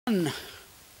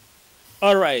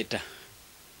Alright.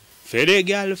 Fede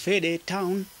girl, fede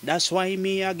town. That's why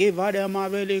me I give her them a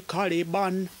really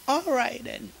Caliban. Alright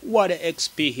then. What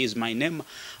XP is my name.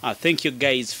 Thank you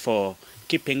guys for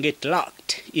keeping it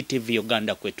locked. ITV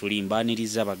Uganda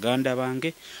kwetulimbaniriza baganda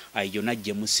bange. Yonna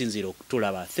gye musinzira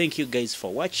okutulaba. Thank you guys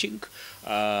for watching.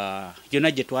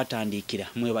 Yonna gye twatandikira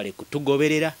mwebale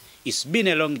kutugoberera. It's been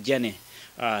a long journey.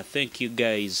 Thank you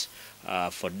guys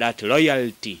for that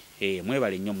loyalty.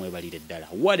 Mwebale nnyo mwebalire ddala.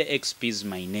 What XP is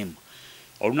my name.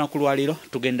 Olunaku lwaliro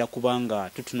tugenda kubanga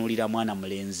tutunulira mwana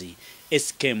mulenzi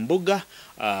SK Mbuga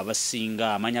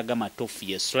basinga amanya gamatofu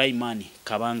ye Sulaimani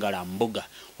Kabangala Mbuga.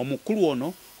 Omukulu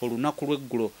ono olunaku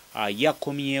lweggulo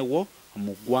yakomyewo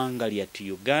mu ggwanga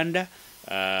lyatu Uganda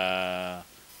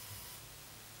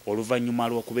oluvannyuma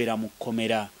lw'okubeera mu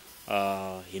kkomera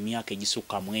emyaka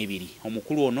egisukka mu ebiri.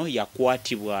 Omukulu ono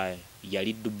yakwatibwa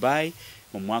yali Dubai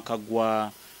mu mwaka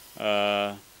gwa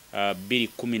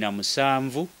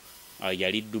 2017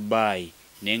 yali Dubai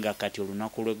nenga kati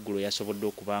olunaku lweggulo yasobodde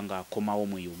okubanga akomawo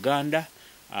mu Uganda.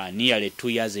 Nearly 2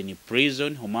 years in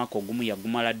prison. Omwaka ogumu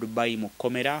yagumala Dubai mu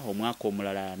kkomera, omwaka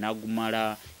omulala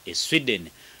n'agumala Sweden.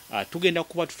 Tugenda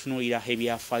kuba tutunulira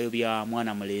ebyafaayo bya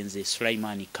mwana mulenzi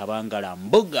Sulaimani Kabangala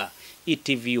Mbuga.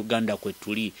 ITV Uganda kwe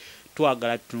tuli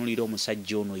twagala tutunulira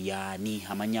omusajja ono yaani,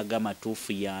 amanya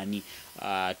gamatuufu yaani,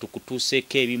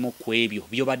 tukutuuseeko ebimu ku ebyo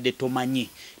byobadde tomanyi.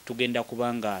 Tugenda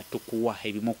kubanga tukuwa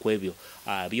ebimu ku ebyo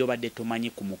byobadde tomanyi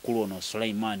ku mukulu ono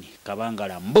Sulaimani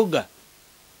Kabangala Mbuga.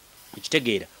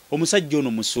 Okitegeera omusajja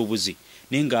ono musuubuzi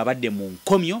nenga abadde mu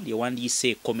nkomyo lyewandiise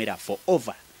ekkomera for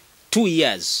over 2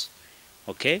 years.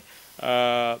 Okay?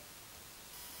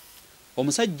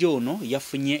 Omusajja ono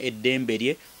yafunye eddembe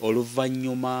lye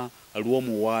oluvannyuma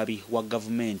lw'omuwaabi wa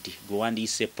gavumenti gwe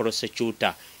wandiise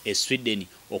prosecutor e Sweden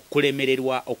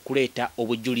okulemererwa okuleeta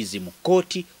obujulizi mu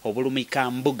kooti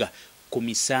obulumika Mbuga ku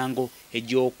misango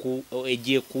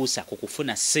egyekuusa ku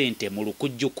kufuna ssente mu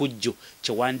lukujjukujju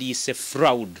kye wandiise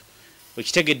fraud.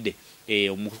 Okitegedde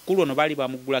omukulu ono baali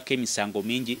bamuggulako emisango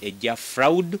mingi egya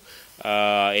fraud.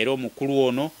 Era omukulu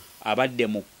ono abadde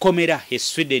mu kkomera e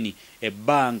Sweden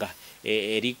ebbanga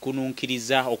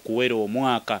erikununkiriza okuwera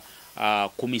omwaka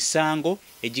ku misango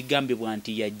egigambibwa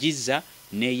nti yagiza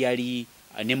neyali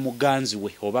ne muganzi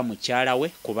we oba mukyala we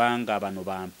kubanga bano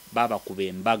baba kuba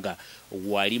embaga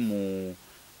wali mu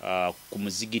ku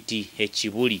muzigiti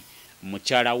ekibuli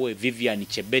mukyala we Vivian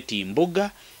Chebeti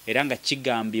Mbuga. Era nga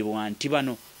kigambibwa nti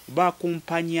bano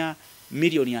bakumpanya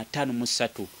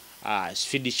 $5,300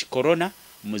 Swedish corona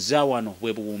muzawano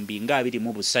bwe buwumbi nga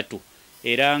 23.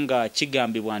 Era nga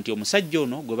kigambibwa nti omusajja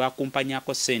ono gwe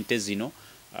bakumpanyako sente zino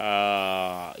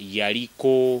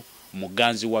yaliko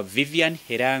muganzi wa Vivian.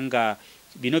 Era nga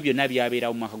bino byonna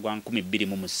byabeera mu mwaka gwa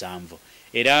 2007.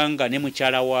 Era nga ne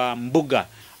mukyala wa Mbuga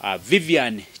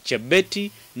Vivian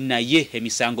Chebeti naye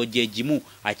emisango gye gimu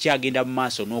akyagenda mu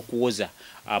maaso n'okuwoza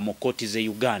mu kooti ze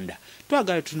Uganda.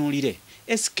 Twagala tunuulire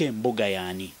SK Mbuga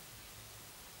yaani.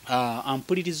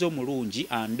 Ampuliriza omulungi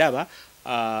andaba.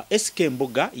 SK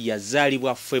Mbuga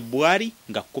yazaalibwa February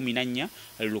nga 14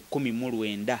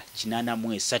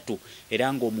 1983.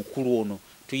 Era nga omukulu ono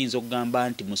tuyinza okugamba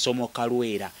nti musomo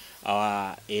kalwera.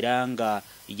 Era nga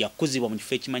yakuzibwa mu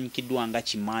kifo ekimanyikiddwa nga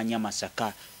Kimanya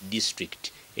Masaka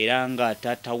district. Era nga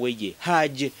taata we ye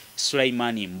Haji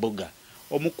Sulaimani Mbuga.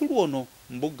 Omukulu ono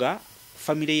Mbuga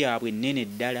famire yaabwe nnene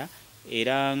ddala.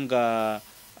 Era nga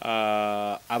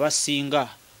abasinga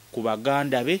ku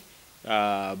baganda be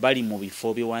bali mu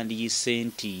bifo byewandiyise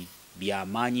nti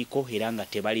byamaanyiko era nga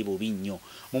tebali bubi nnyo.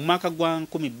 Mu mwaka gwa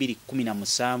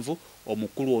 2017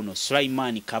 omukulu ono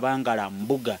Sulaimani Kabangala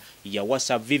Mbuga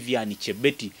yawasa Vivian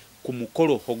Chebeti ku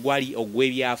mukolo ogwali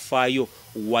ogw'ebyafaayo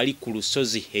wali ku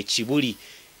lusozi ekibuli.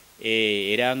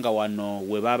 Era nga wano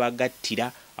we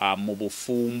babagattira mu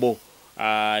bufumbo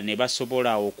ne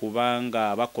basobola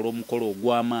okubanga bakola omukolo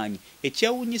ogw'amaanyi.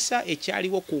 Ekyewuunyisa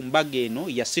ekyaliwo ku mbaga eno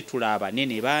yasitula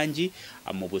abanene bangi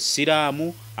mu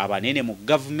busiraamu, abanene mu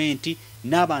gavumenti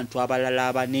n'abantu abalala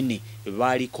abanene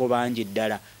baaliko bangi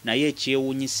ddala. Naye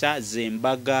ekyewuunyisa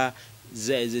z'embaga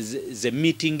ze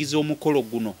meeting z'omukolo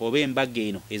guno oba embaga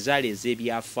eno ezaali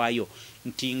ez'ebyafaayo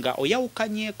nti nga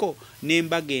oyawukanyeeko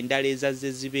n'embaga endala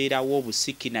ezazze zibeerawo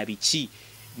obusiki na biki.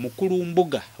 Mukulu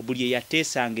Mbuga buli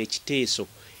eyateesanga ekiteeso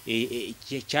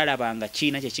kyalabanga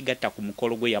kiina kyekigatta ku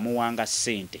mukolo gwe yamuwanga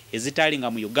ssente ezitaali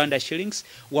nga mu Uganda shillings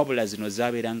wabula zino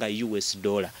zaabeeranga US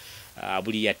dollar.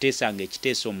 Buli yateesanga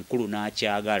ekiteeso omukulu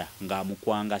n'akyagala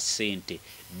ng'amukwanga ssente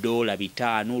 $5,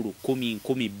 $10,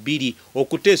 $10,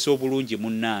 okuteesa obulungi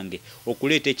munnange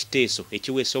okuleeta ekiteeso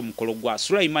ekiweesa omukolo gwa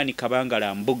Sulaimani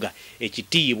Kabangala Mbuga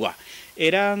ekitiibwa.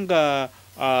 Era nga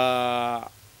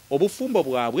obufumbo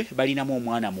bwabwe balinamu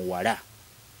omwana muwala.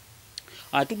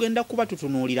 Tugenda kuba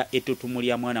tutunuulira ettutumu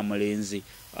lya mwana mulenzi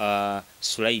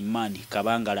Sulaiman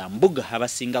Kabangala Mbuga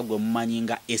abasinga gwe mumanyi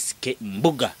nga SK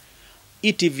Mbuga.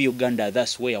 ETV Uganda,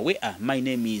 that's where we are. My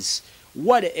name is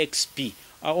Wade XP.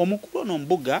 Omukulu ono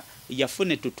Mbuga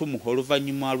yafuna ettutumu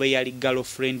oluvannyuma lwe yali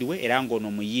girlfriend we era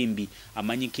ng'ono muyimbi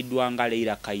amanyikiddwa nga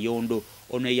Leila Kayondo.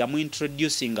 Ono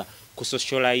yamuintroducinga ku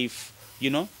social life,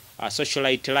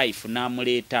 socialite life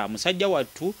n'amuleeta. Musajja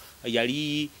wattu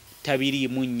yali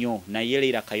tabiriimu nnyo naye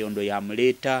Leila Kayondo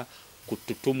yamuleeta ku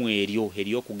ttutumu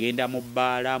eryo kugenda mu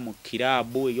bbaala, mu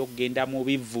kiraabu, ey'okugenda mu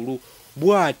bivvulu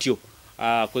bw'atyo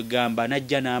kwegamba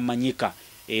najja n'amanyika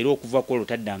era okuva ku olwo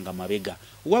taddanga mabega.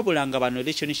 Wabula nga bano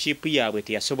relationship yaabwe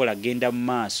teyasobola genda mu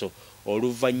maaso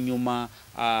oluvannyuma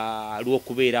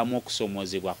lw'okubeeramu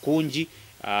okusomoozebwa kungi.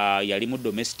 Yalimu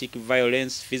domestic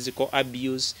violence, physical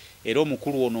abuse, era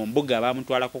omukulu ono Mbuga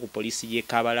bamutwalako ku poliisi y'e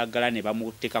Kabalagala ne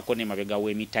bamuteekako ne mabega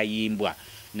w'emitayimbwa,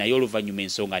 naye oluvannyuma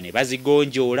ensonga ne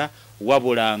bazigonjoola.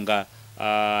 Wabula nga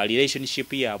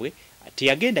relationship yaabwe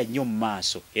teyagenda nnyo mu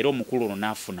maaso era omukulu ono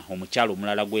n'afuna omukyalo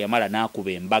omulala gwe yamala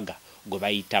n'akuba embaga gwe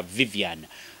bayita Vivian.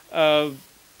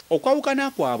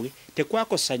 Okwawukana kwabwe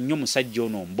tekwakosa nnyo musajja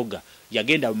ono Mbuga.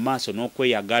 Yagenda mu maaso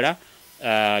n'okweyagala,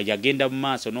 yagenda mu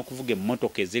maaso n'okuvuga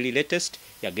emmotoka eziri latest,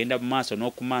 yagenda mu maaso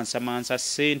n'okumansamansa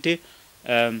ssente.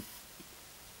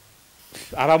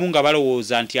 Abamu nga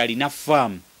balowooza nti alina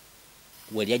faamu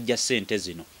we lyajja ssente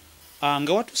zino.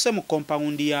 Nga watuuse mu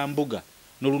kompawundi ya Mbuga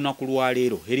n'olunaku lwa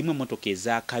leero erimu emmotoka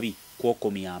ez'akabi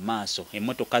kwokomya amaaso.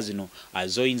 Emmotoka zino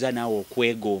azoyinza naawe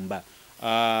okwegomba.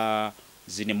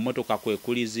 Zino emmotoka kwe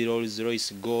kuli Rolls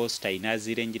Royce Ghost, alina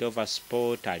Range Rover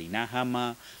Sport, alina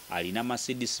Hummer, alina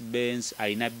Mercedes Benz,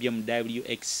 alina BMW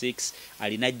X6,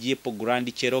 alina Jeep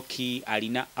Grand Cherokee,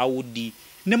 alina Audi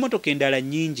n'emmotoka endala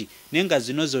nnyingi, naye nga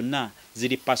zino zonna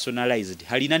ziri personalized.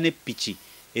 Alina ne piki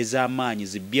ez'amaanyi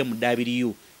zi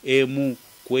BMW emu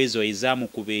ku ezo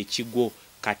ezaamukuba ekigo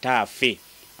kataafe,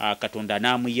 Katonda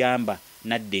n'amuyamba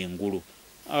nadda engulu.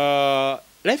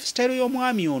 Lifestyle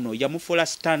y'omwami ono yamufuula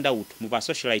stand out mu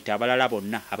basocialite abalala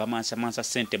bonna abamansamansa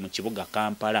ssente mu kibuga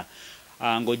Kampala.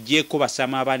 Ng'oggyeko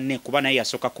basama banne kuba naye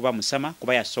yasooka kuba musama,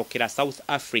 kuba yasookera South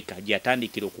Africa gye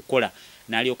yatandikira okukola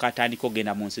n'alyoka atandika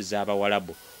ogenda mu nsi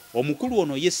z'Abawalabu. Omukulu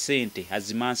ono ye ssente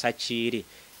azimansa kyere.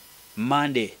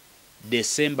 Monday,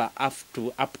 December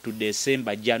up to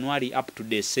December, January up to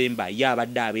December, ye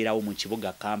abadde abeerawo mu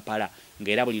kibuga Kampala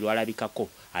ng'era buli lwalabikako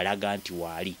alaga nti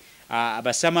waali.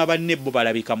 Abasama banne bo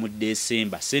balabika mu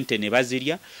December, sente ne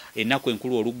bazirya, ennaku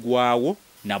enkulu oluggwawo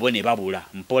nabo ne babula,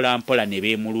 mpola mpola ne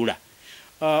beemulula.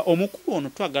 Omukulu ono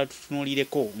twagala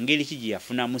tutunuulireko ngeri ki gye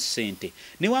yafunamu ssente.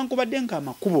 Newankubadde nga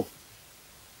amakubo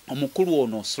omukulu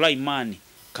ono Sulaiman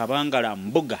Kabangala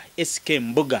Mbuga, SK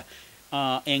Mbuga,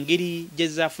 engeri gye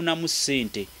zaafunamu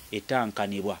ssente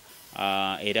etankanibwa,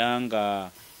 era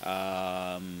nga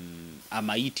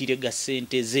amayitire ga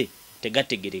ssente ze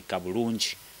tegategereka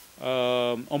bulungi.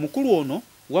 Omukulu ono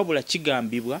wabula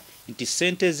kigambibwa nti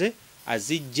ssente ze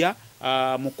azijja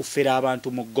mu kufera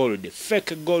abantu mu gold,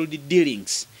 fake gold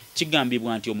dealings.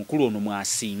 Kigambibwa nti omukulu ono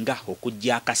mwasinga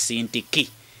okujja akasente ke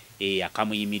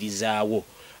akamuyimirizaawo.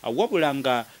 Wabula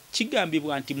nga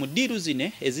kigambibwa nti mu ddiiru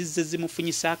zine ezizze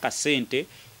zimufunyisa akasente,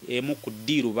 emu ku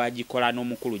ddiiru baagikola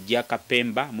n'omukulu Jaka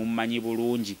Pemba mumumanyi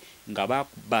bulungi, nga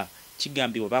bakuba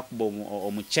kigambibwa bakuba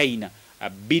Omuchina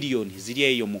billion ziri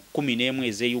eyo mu 11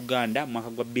 ez'e Uganda mwaka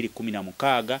gwa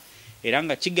 2016, era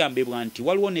nga kigambibwa nti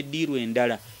waliwo n'eddiiru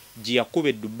endala gye yakuba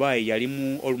e Dubai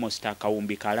yalimu almost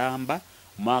akawumbi kalamba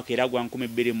mwaka era gwa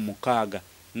 2006,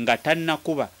 nga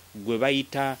tannakuba gwe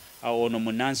bayita ono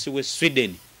munansi we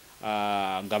Sweden,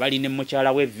 nga bali ne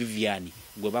mukyala we Vivian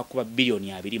gwe bakuba billion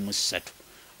 23.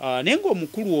 Naye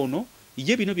ng'omukulu ono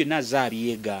ye bino byonna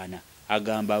azabyegaana,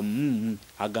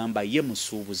 agamba ye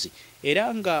musuubuzi,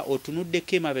 era nga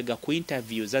otunuddeko emabega ku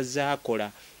interview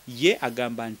zazaakola ye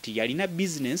agamba nti yalina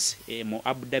business mu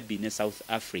Abu Dhabi ne South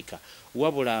Africa,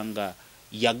 wabula nga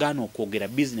yagaana okwogera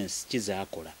business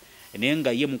kizaakola. Naye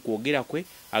nga ye mu kwogera kwe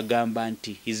agamba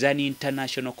nti is an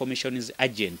international commissions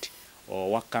agent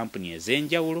owa company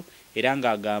ez'enjawulo, era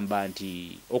nga agamba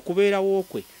nti okubeerawo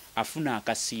kwe afuna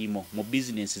akasiimo mu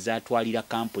business zaatwalira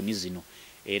company zino,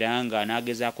 era nga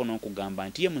n'agezaako n'okugamba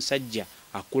nti ye musajja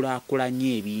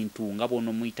akulaakulanye ebintu nga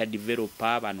bono muyita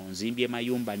developer, bano nzimbye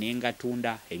mayumba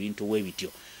n'engatunda ebintu we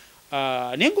bityo.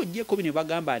 Naye ng'oggyeko bino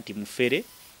bagamba nti mufere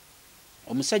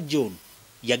omusajja ono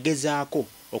yagezaako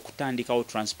okutandikawo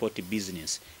transport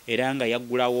business, era nga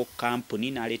yaggulawo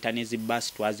company n'aleeta n'ezi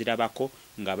bus twazirabako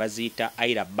nga baziyita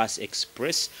Aira Bus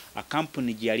Express, a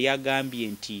company gye yali agambye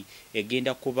nti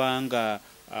egenda kubanga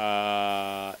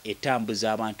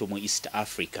etambuza abantu mu East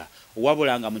Africa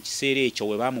wabula nga mu kiseera ekyo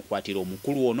we bamukwatira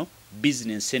omukulu ono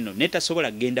business eno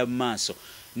netasobola kugenda mu maaso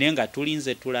nenga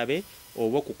tulinze tulabe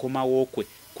oba okukomawo kwe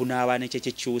kunaaba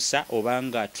nekyekyusa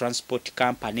obanga transport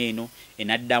company eno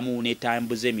enaddamu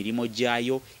netambuza emirimu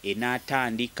gyayo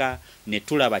enatandika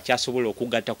netulaba kyasobola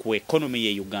okugatta ku economy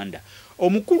ye Uganda.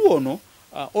 Omukulu ono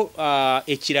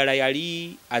ekirala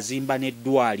yali azimba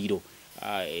n'eddwaliro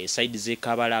side ze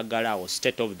Kabalagala o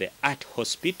state of the art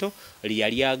hospital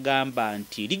liyali agamba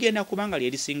nti ligenda kubanga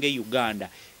lyerisinga Uganda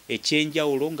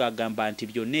ekyenjawulo ng'agamba nti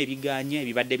byonna ebiganye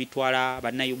ebibadde bitwala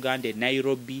bannayuganda e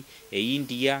Nairobi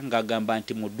India ng'agamba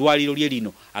nti mu ddwaliro lye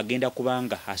lino agenda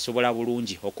kubanga asobola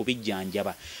bulungi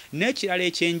okubijjanjaba. N'ekirala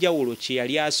ekyenjawulo kye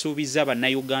yali asuubiza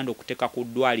bannayuganda okuteeka ku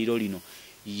ddwaliro lino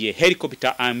ye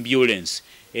helicopter ambulance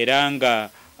era nga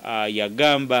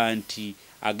yagamba nti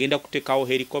agenda kuteekawo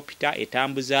helicopter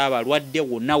etambuza abalwadde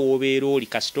wonna w'obeera oli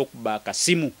kasita okuba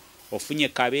akasimu ofunye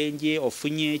kabenje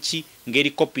ofunye eki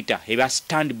ng'helicopter eba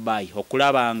standby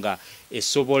okulaba nga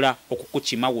esobola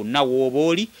okukukima wonna w'oba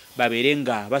oli babeere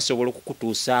nga basobola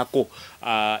okukutuusaako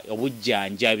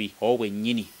obujjanjabi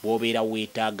obwennyini bw'obeera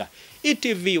weetaaga.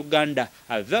 ETV Uganda,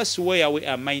 that's where we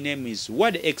are. My name is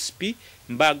Ward XP.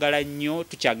 Mbagala nnyo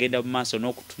tukyagenda mu maaso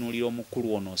n'okutunuulira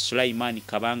omukulu ono Sulaiman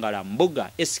Kabangala Mbuga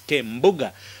SK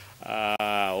Mbuga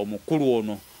omukulu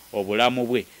ono obulamu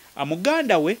bwe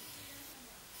muganda we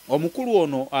omukulu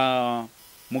ono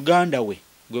muganda we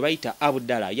gwe bayita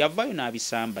Abdala yavayo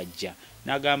n'abisambajja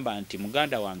n'agamba nti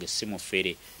muganda wange si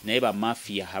mufere naye ba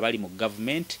mafia abali mu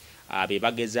government abe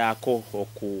bagezaako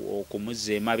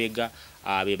okumuzza emabega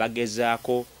abe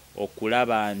bagezaako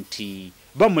okulaba nti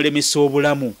bamulemesa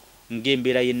obulamu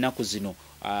ng'embeera y'ennaku zino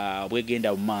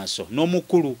bwegenda mu maaso.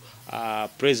 N'omukulu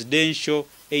presidential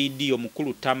AD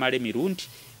omukulu Tamale Mirundi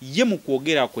ye mu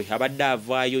kwogera kwe abadde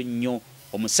avaayo nnyo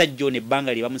omusajja ono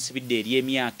ebbanga lye bamusibidde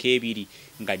ery'emyaka 2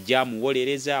 nga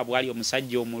gyamuwolereza bwali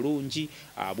omusajja omulungi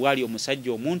bwali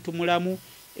omusajja omuntu mulamu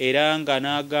era nga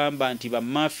n'agamba nti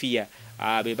bamafia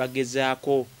be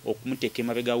bagezaako okumuteeka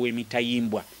emabega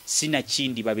w'emitayimbwa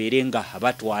sinakindi babeere nga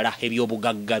batwala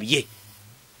ebyobugagga bye.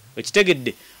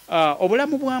 Ekitegedde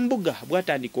obulamu bwa Mbuga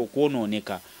bwatandika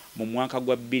okwonooneka mu mwaka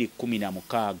gwa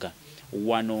 2016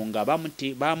 wano nga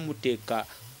bamuteeka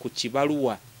ku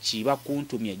kibaluwa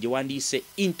kibakuntumye gye wandiise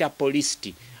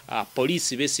Interpolist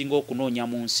poliisi besinga okunoonya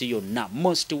mu nsi yonna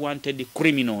most wanted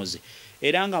criminals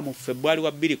era nga mu February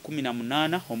wa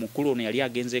 2018 omukulu ono yali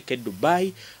agenzeeko e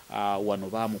Dubai wano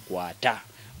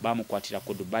bamukwatira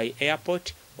ku Dubai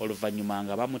airport oluvannyuma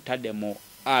nga bamutadde mu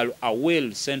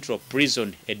Awel Central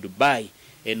Prison e Dubai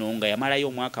eno nga yamalayo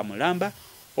omwaka mulamba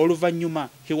oluvannyuma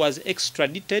he was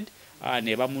extradited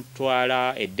ne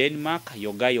bamutwala e Denmark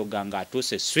yoga nga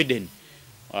atuuse Sweden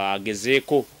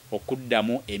agezeeko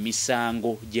okuddamu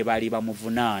emisango gye bali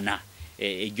bamuvunaana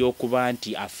egy'okuba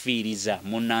nti afiiriza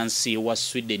munnansi wa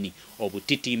Sweden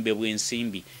obutitimbe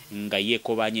bw'ensimbi nga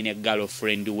yeekobanye ne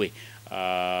girlfriend we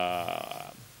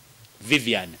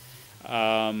Vivian.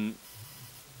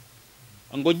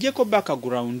 Ng'oggyeko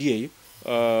background eyo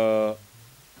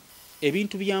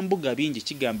ebintu bya Mbuga bingi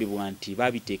kigambibwa nti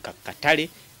babiteeka katale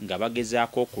nga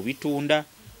bagezaako okubitunda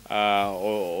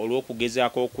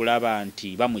olw'okugezaako okulaba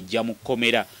nti bamujja mu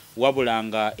kkomera wabula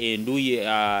nga enduye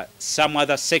some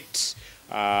other sects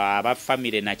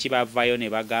abafamire nakibavaayo ne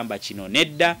bagamba kino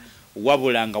nedda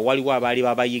wabula nga waliwo abaali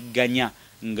babayigganya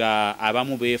nga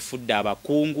abamu beefudde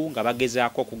abakungu nga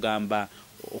bagezaako okugamba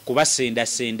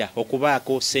okubasendasenda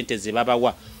okubaako sente ze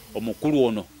babawa omukulu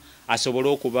ono asobole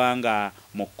okuba nga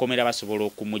mu kkomera basobola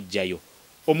okumuggyayo.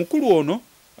 Omukulu ono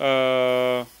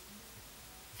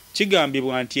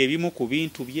kigambibwa nti ebimu ku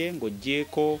bintu bye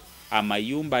ng'oggyeko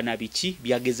amayumba na biki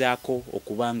byagezaako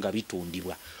okuba nga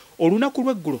bitundibwa. Olunaku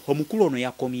lw'eggulo omukulu ono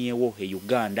yakomyewo e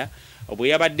Uganda bwe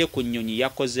yabadde ku nnyonyi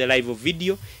yakoze live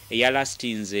video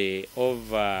eyalastinze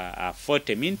over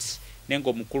 40 minutes nenga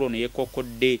omukulu ono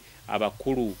yekokodde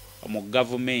abakulu mu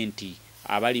gavumenti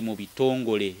abali mu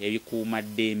bitongole ebikuuma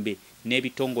ddembe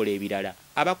n'ebitongole ebirala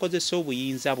abakozesa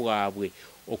obuyinza bwabwe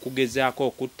okugezaako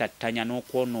okuttattanya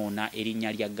n'okwonoona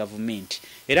erinnya lya gavumenti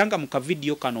era nga mu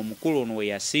kavidiyo kano omukulu ono we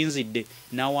yasinzidde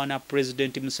n'awaana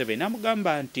President Museveni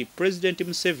n'amugamba nti President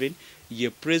Museveni ye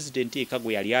President eka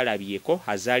gwe yali alabyeko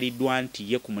azaaliddwa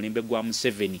nti ye ku mulembe gwa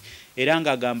Museveni era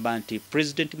ng'agamba nti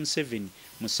President Museveni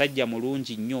musajja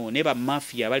mulungi nnyo ne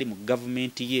bamafia abali mu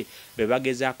gavumenti ye be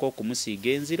bagezaako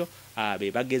okumusiiga enziro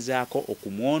be bagezaako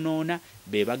okumwonoona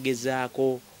be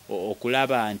bagezaako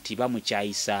okulaba nti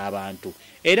bamukyayisa abantu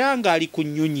era ng'ali ku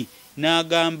nnyonyi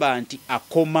n'agamba nti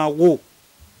akomawo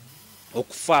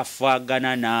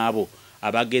okufaafaagana n'abo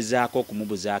abagezaako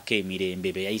okumubuzaako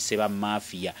emirembe be yayise ba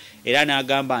mafia era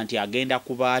n'agamba nti agenda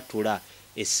kubaatula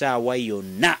essaawa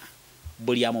yonna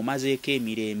buli amumazeeko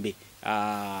emirembe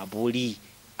buli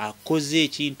akoze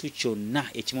ekintu kyonna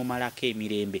ekimumalako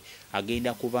emirembe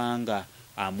agenda kubanga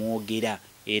amwogera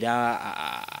era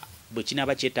bwe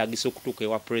kinaaba kyetaagisa okutuuka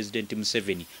ewa President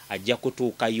Museveni ajja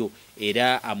kutuukayo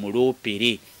era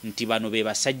amuloopere nti bano be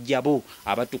basajja bo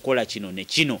abatukola kino ne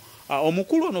kino.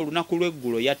 Omukulu ono olunaku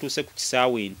lw'eggulo yatuuse ku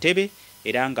kisaawe Entebbe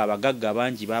era nga abagagga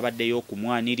bangi babaddeyo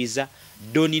okumwaniriza.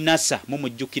 Doni Nasa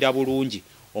mumujjukira bulungi,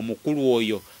 omukulu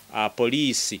oyo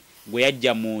poliisi gwe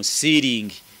yajja mu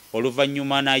siiringi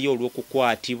oluvannyuma nayo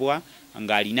olw'okukwatibwa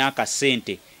ng'alina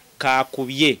akasente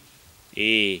kakubye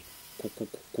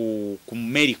ku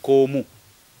mmeri k'omu.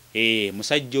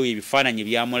 Musajja oyo ebifaananyi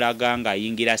byamulaga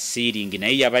ng'ayingira siiringi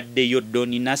naye yabaddeyo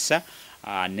Doni Nasa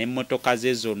n'emmotoka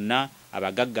ze zonna.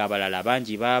 Abagagga abalala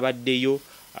bangi babaddeyo,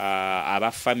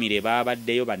 abafamire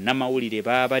babaddeyo, bannamawulire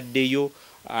babaddeyo,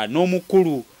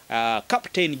 n'omukulu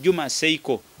Captain Juma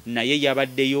Seiko naye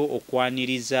yabaddeyo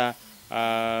okwaniriza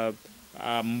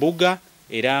Mbuga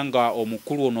era nga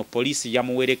omukulu ono poliisi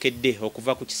yamuwerekedde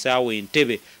okuva ku kisaawe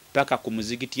Entebbe paka ku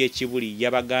muzigiti ekibuli.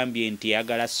 Yabagambye nti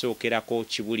yagala sookerako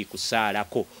kibuli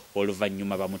kusaalako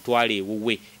oluvannyuma bamutwale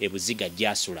ewuwe ebuziga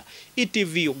gyasula.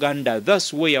 ETV Uganda,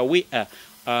 that's where we are.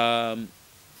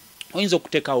 Oyinza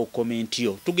okuteekawo komenti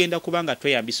yo. Tugenda kubanga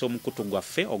tweyambisa omukutu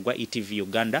gwaffe ogwa ETV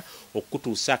Uganda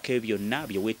okutuusaako byonna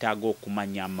bye weetaaga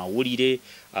okumanya, amawulire,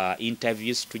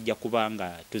 interviews tujja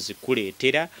kubanga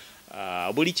tuzikuleetera.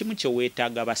 Buli kimu kye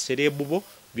weetaaga, baserebu bo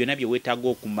byonna bye weetaaga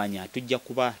okumanya tujja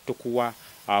kuba tukuwa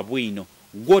bwino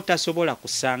gw'otasobola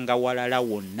kusanga walala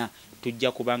wonna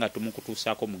tujja kubanga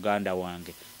tumukutuusaako muganda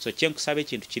wange. So kyenkusaba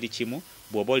ekintu kiri kimu,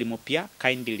 bw'oba oli mupya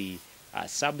kindly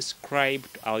subscribe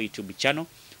to our YouTube channel.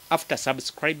 After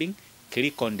subscribing,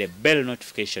 click on the bell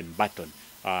notification button.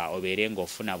 Obeere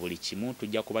ng'ofuna buli kimu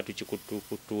tujja kuba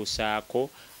tukikutuusaako.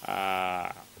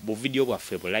 Bu video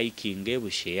bwaffe bulikinge,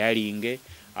 busharinge.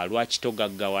 Lwaki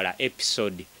togaggawala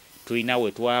episode tulina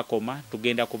we twakoma,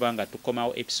 tugenda kubanga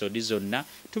tukomawo episode zonna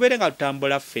tubeere nga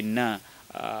tutambula ffenna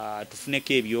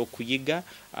tufuneko ebyokuyiga.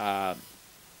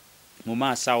 Mu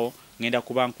maaso awo ngenda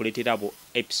kuba nkuleetera bu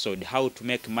episode how to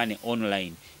make money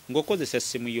online ng'okozesa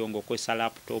essimu yo, ng'okozesa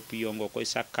laptop yo,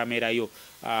 ng'okozesa kamera yo.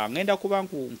 Ngenda kuba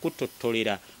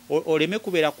nkutottolera oleme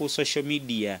kubeera ku social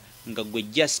media nga gwe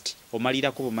just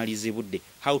omalirako bumalizi budde.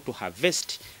 How to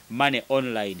harvest money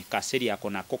online kaseri ako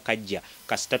nako kajja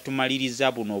kasita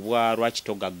tumaliriza buno bwa lwaki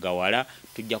togaggawala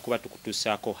tujja kuba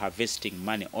tukutuusaako harvesting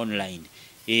money online.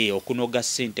 Okunoga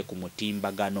ssente ku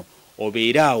mutimbagano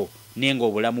obeeraawo nenga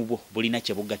obulamu bwo bulina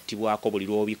kye bugattibwako buli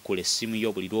lw'obikkula essimu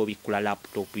yo, buli lw'obikkula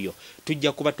laptop yo.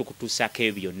 Tujja kuba tukutuusaako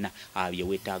ebyo byonna bye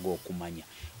weetaaga okumanya.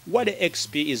 What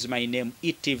XP is my name.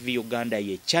 ETV Uganda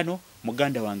ye channel.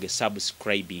 Muganda wange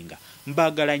subscribinga.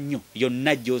 Mbagala nnyo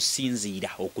yonna gy'osinziira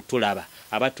okutulaba.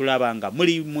 Abatulaba nga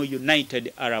muli mu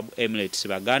United Arab Emirates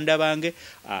baganda bange.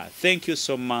 Thank you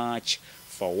so much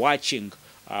for watching.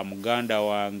 Muganda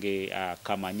wange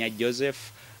Kamanya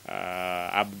Joseph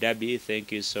Abu Dhabi,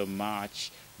 thank you so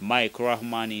much. Mike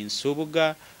Rahman in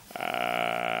Subuga,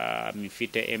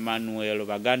 Mifite Emmanuel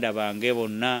baganda bange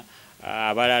bonna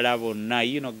abalala bonna.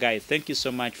 You know guys, thank you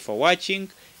so much for watching.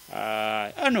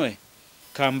 Anyway,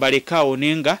 kambalekaawo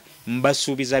nenga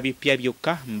mbasuubiza bipya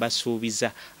byokka,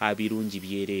 mbasuubiza birungi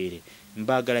byereere.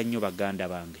 Mbagala nnyo baganda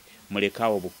bange,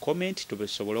 mulekaawo bu comment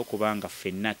tubesobole okubanga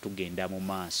ffenna tugenda mu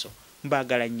maaso.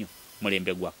 Mbagala nnyo,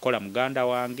 mulembe gwa kola muganda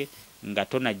wange nga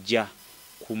tonajja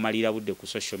kumalira budde ku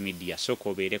social media. Sooka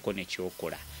obeereko ne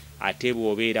kyokola. Ate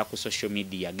bw'obeera ku social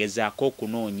media gezaako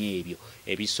okunoonya ebyo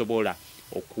ebisobola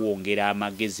okuwongera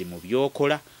amagezi mu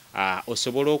byokola,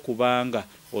 osobola okubanga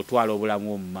otwala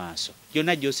obulamu mu maaso.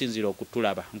 Yonna gy'osinzira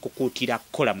okutulaba nkukuutira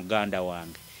kola muganda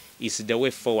wange. Is the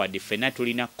way forward. Ffenna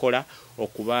tulina kola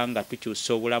okubanga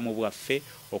tukyusa obulamu bwaffe,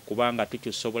 okubanga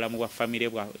tukyusa obulamu bwa famire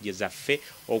zaffe,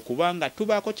 okubanga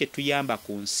tubaako kye tuyamba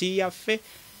ku nsi yaffe.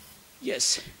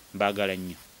 Yes, mbagala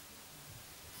nnyo.